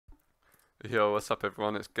Yo, what's up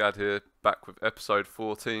everyone? It's Gad here, back with episode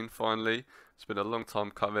 14 finally. It's been a long time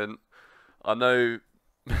coming. I know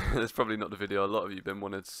it's probably not the video a lot of you have been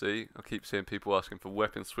wanting to see. I keep seeing people asking for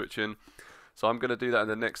weapon switching. So I'm going to do that in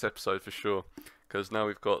the next episode for sure. Because now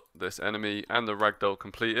we've got this enemy and the ragdoll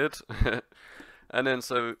completed. And then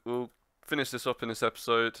so we'll finish this up in this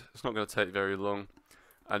episode. It's not going to take very long.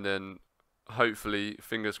 And then hopefully,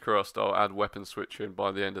 fingers crossed, I'll add weapon switching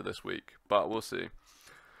by the end of this week. But we'll see.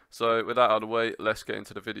 So with that out of the way, let's get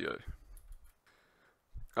into the video.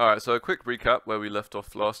 Alright, so a quick recap where we left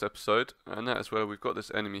off last episode, and that is where we've got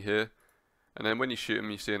this enemy here, and then when you shoot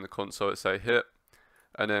him you see in the console it say hit,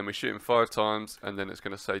 and then we shoot him 5 times, and then it's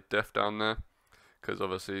going to say death down there, because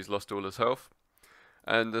obviously he's lost all his health.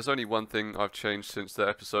 And there's only one thing I've changed since the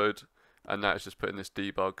episode, and that is just putting this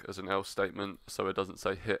debug as an else statement, so it doesn't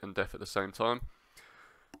say hit and death at the same time.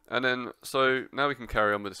 And then, so now we can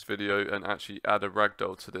carry on with this video and actually add a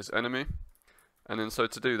ragdoll to this enemy. And then, so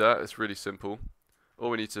to do that, it's really simple. All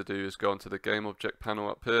we need to do is go onto the game object panel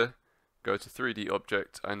up here, go to 3D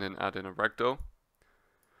object, and then add in a ragdoll.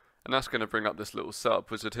 And that's going to bring up this little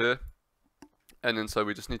setup wizard here. And then, so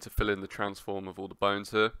we just need to fill in the transform of all the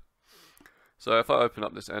bones here. So if I open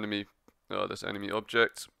up this enemy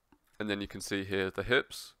object, and then you can see here the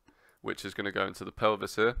hips, which is going to go into the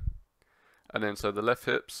pelvis here. And then so the left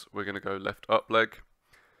hips, we're going to go left up leg.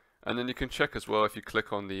 And then you can check as well if you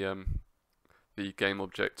click on the game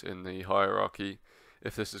object in the hierarchy,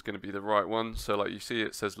 if this is going to be the right one. So like you see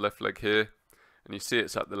it says left leg here, and you see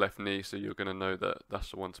it's at the left knee, so you're going to know that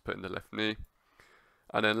that's the one to put in the left knee.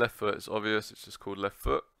 And then left foot is obvious, it's just called left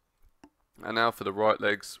foot. And now for the right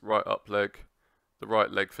legs, right up leg, the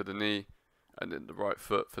right leg for the knee, and then the right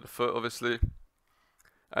foot for the foot obviously.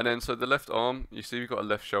 And then so the left arm, you see we've got a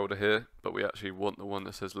left shoulder here, but we actually want the one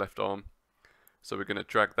that says left arm. So we're going to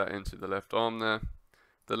drag that into the left arm there.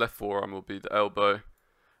 The left forearm will be the elbow.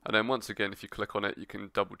 And then once again, if you click on it, you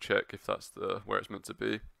can double check if that's where it's meant to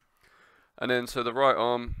be. And then so the right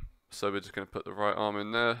arm, so we're just going to put the right arm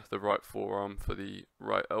in there, the right forearm for the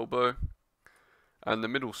right elbow. And the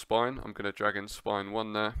middle spine, I'm going to drag in spine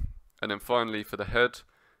 1 there. And then finally for the head,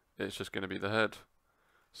 it's just going to be the head.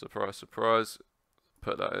 Surprise, surprise.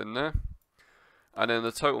 Put that in there. And then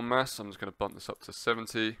the total mass, I'm just going to bump this up to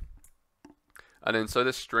 70. And then so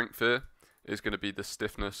this strength here is going to be the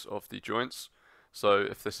stiffness of the joints. So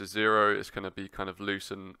if this is 0, it's going to be kind of loose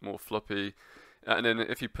and more floppy. And then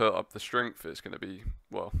if you put up the strength, it's going to be,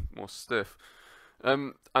 well, more stiff.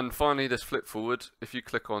 And finally this flip forward, if you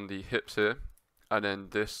click on the hips here, and then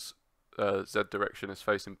this Z direction is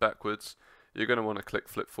facing backwards, you're going to want to click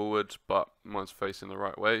flip forward, but mine's facing the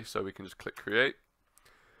right way, so we can just click create.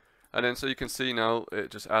 And then so you can see now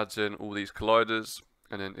it just adds in all these colliders,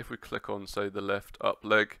 and then if we click on say the left up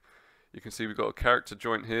leg, you can see we've got a character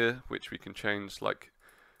joint here which we can change like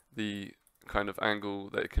the kind of angle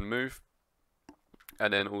that it can move,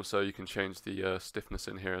 and then also you can change the stiffness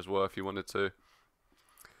in here as well if you wanted to.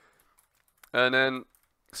 And then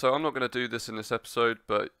so I'm not going to do this in this episode,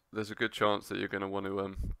 but there's a good chance that you're going to want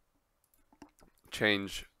to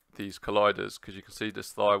change these colliders, because you can see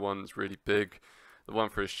this thigh one's really big. The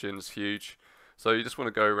one for his shin is huge, so you just want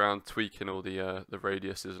to go around tweaking all the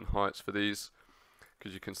radiuses and heights for these,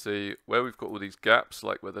 because you can see where we've got all these gaps,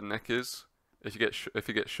 like where the neck is. If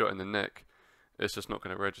you get shot in the neck, it's just not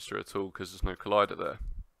going to register at all because there's no collider there.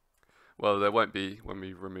 Well, there won't be when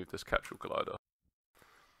we remove this capsule collider,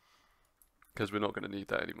 because we're not going to need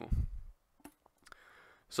that anymore.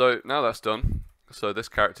 So now that's done. So this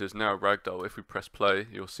character is now a ragdoll. If we press play,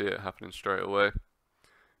 you'll see it happening straight away.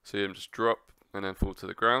 See him just drop and then fall to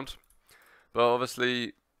the ground. But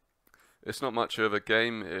obviously it's not much of a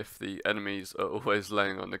game if the enemies are always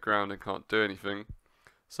laying on the ground and can't do anything.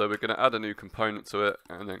 So we're going to add a new component to it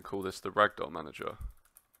and then call this the Ragdoll Manager.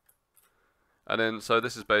 And then so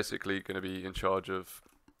this is basically going to be in charge of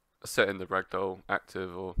setting the ragdoll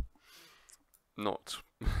active or not.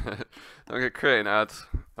 I'm going to create an ad,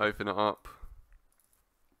 open it up,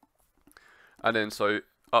 and then so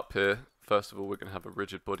up here first of all we're going to have a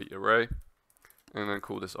rigid body array, and then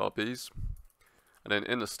call this RBs. And then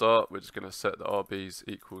in the start we're just going to set the RBs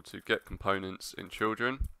equal to get components in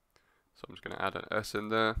children. So I'm just going to add an S in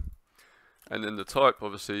there. And then the type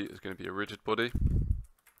obviously is going to be a rigid body.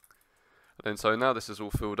 And then so now this is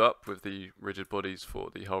all filled up with the rigid bodies for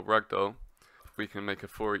the whole ragdoll. We can make a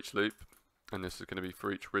for each loop, and this is going to be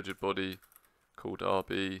for each rigid body called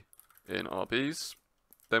RB in RBs.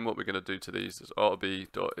 Then what we're going to do to these is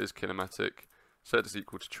RB.isKinematic set is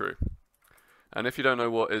equal to true. And if you don't know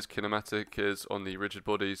what isKinematic is on the rigid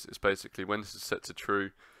bodies, it's basically when this is set to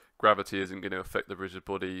true, gravity isn't going to affect the rigid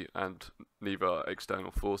body and neither are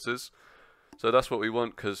external forces. So that's what we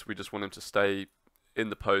want, because we just want him to stay in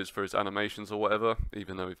the pose for his animations or whatever,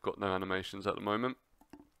 even though we've got no animations at the moment.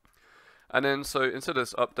 And then so instead of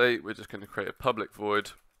this update, we're just going to create a public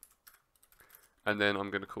void, and then I'm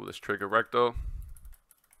going to call this trigger ragdoll.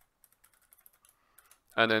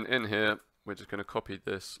 And then in here, we're just going to copy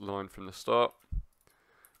this line from the start,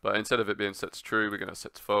 but instead of it being set to true, we're going to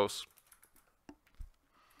set to false.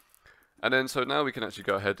 And then so now we can actually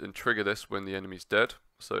go ahead and trigger this when the enemy's dead.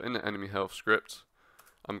 So in the enemy health script,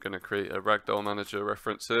 I'm going to create a ragdoll manager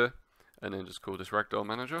reference here, and then just call this ragdoll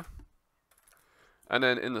manager. And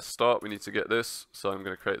then in the start, we need to get this, so I'm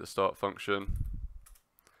going to create the start function,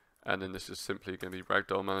 and then this is simply going to be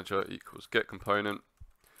ragdoll manager equals get component,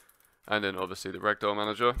 and then obviously the ragdoll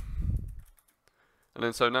manager. And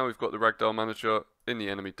then so now we've got the ragdoll manager in the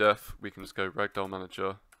enemy def, we can just go ragdoll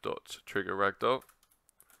manager dot trigger ragdoll.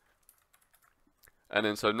 And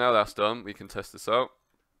then so now that's done, we can test this out.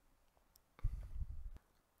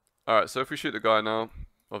 Alright, so if we shoot the guy now,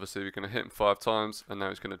 obviously we're going to hit him 5 times, and now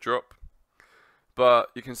he's going to drop. But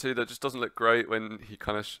you can see that just doesn't look great when he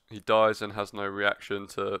dies and has no reaction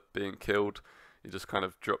to being killed. He just kind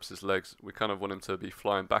of drops his legs. We kind of want him to be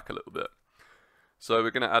flying back a little bit. So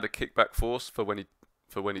we're going to add a kickback force for when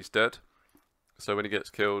he's dead. So when he gets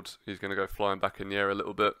killed, he's going to go flying back in the air a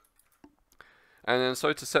little bit. And then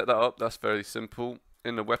so to set that up, that's very simple.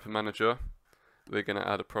 In the weapon manager, we're going to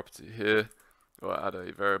add a property here, or add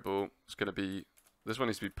a variable. It's going to be, this one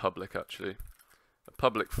needs to be public actually. A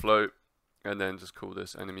public float. And then just call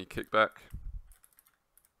this enemy kickback.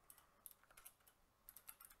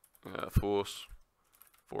 Force,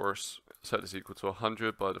 set this equal to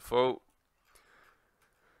 100 by default.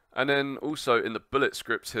 And then also in the bullet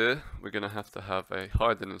script here, we're going to have a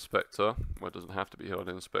hidden inspector. Well, it doesn't have to be hidden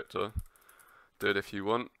inspector. Do it if you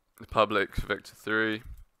want. The public vector 3,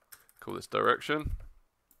 call this direction.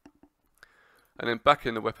 And then back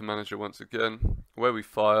in the weapon manager once again, where we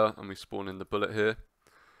fire and we spawn in the bullet here.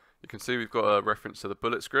 You can see we've got a reference to the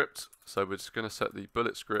bullet script, so we're just going to set the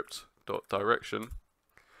bullet script dot direction,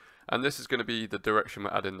 and this is going to be the direction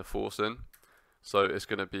we're adding the force in. So it's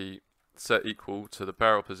going to be set equal to the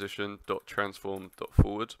barrel position dot transform dot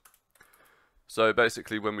forward. So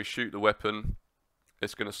basically, when we shoot the weapon,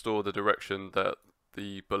 it's going to store the direction that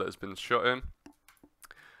the bullet has been shot in,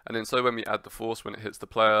 and then so when we add the force when it hits the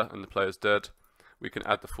player and the player's dead, we can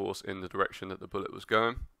add the force in the direction that the bullet was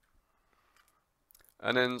going.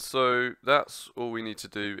 And then so that's all we need to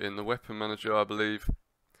do in the weapon manager, I believe.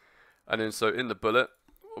 And then so in the bullet,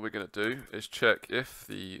 what we're going to do is check if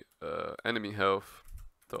the enemy health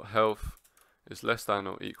is less than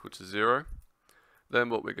or equal to 0. Then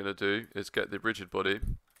what we're going to do is get the rigid body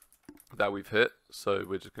that we've hit. So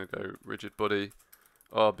we're just going to go rigid body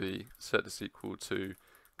RB, set this equal to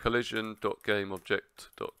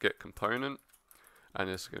collision.gameObject.getComponent, and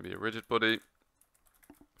this is going to be a rigid body.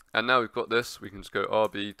 And now we've got this, we can just go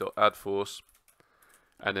rb.addForce,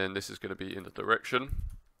 and then this is going to be in the direction,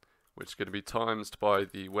 which is going to be times by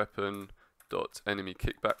the weapon.enemy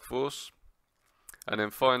kickback force. And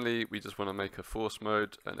then finally, we just want to make a force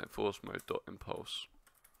mode, and then force mode.impulse.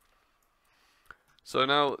 So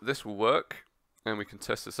now this will work, and we can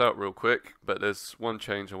test this out real quick, but there's one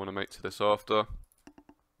change I want to make to this after.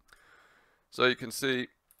 So you can see,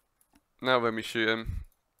 now when we shoot him,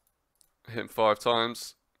 hit him 5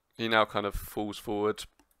 times, he now kind of falls forward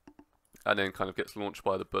and then kind of gets launched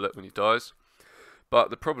by the bullet when he dies.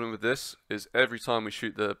 But the problem with this is every time we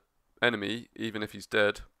shoot the enemy, even if he's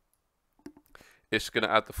dead, it's going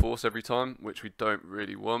to add the force every time, which we don't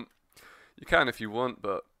really want. You can if you want,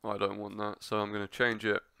 but I don't want that, so I'm going to change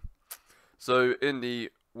it. So in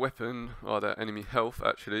the weapon, or the enemy health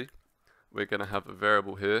actually, we're going to have a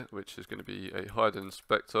variable here, which is going to be a hidden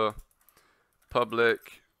inspector,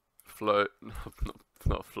 public, float,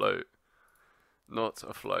 not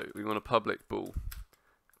a float. We want a public bool.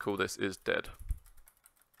 Call this is dead.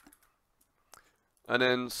 And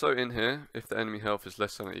then so in here, if the enemy health is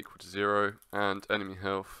less than or equal to 0, and enemy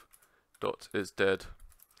health dot is dead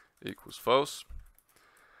equals false.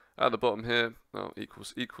 At the bottom here,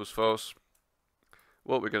 equals false.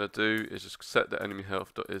 What we're going to do is just set the enemy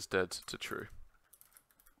health dot is dead to true.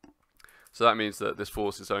 So that means that this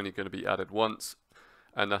force is only going to be added once,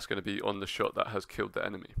 and that's going to be on the shot that has killed the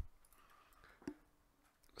enemy.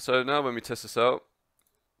 So now when we test this out,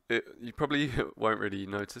 you probably won't really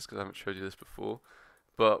notice because I haven't showed you this before,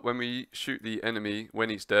 but when we shoot the enemy when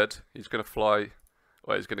he's dead, he's going to fly,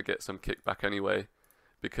 or he's going to get some kickback anyway,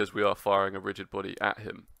 because we are firing a rigid body at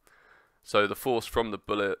him. So the force from the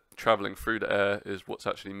bullet travelling through the air is what's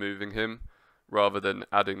actually moving him, rather than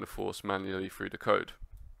adding the force manually through the code.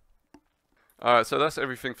 Alright, so that's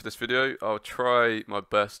everything for this video. I'll try my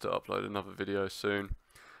best to upload another video soon,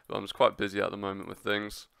 but I'm just quite busy at the moment with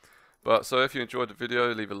things. But so if you enjoyed the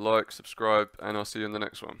video, leave a like, subscribe, and I'll see you in the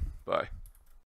next one. Bye.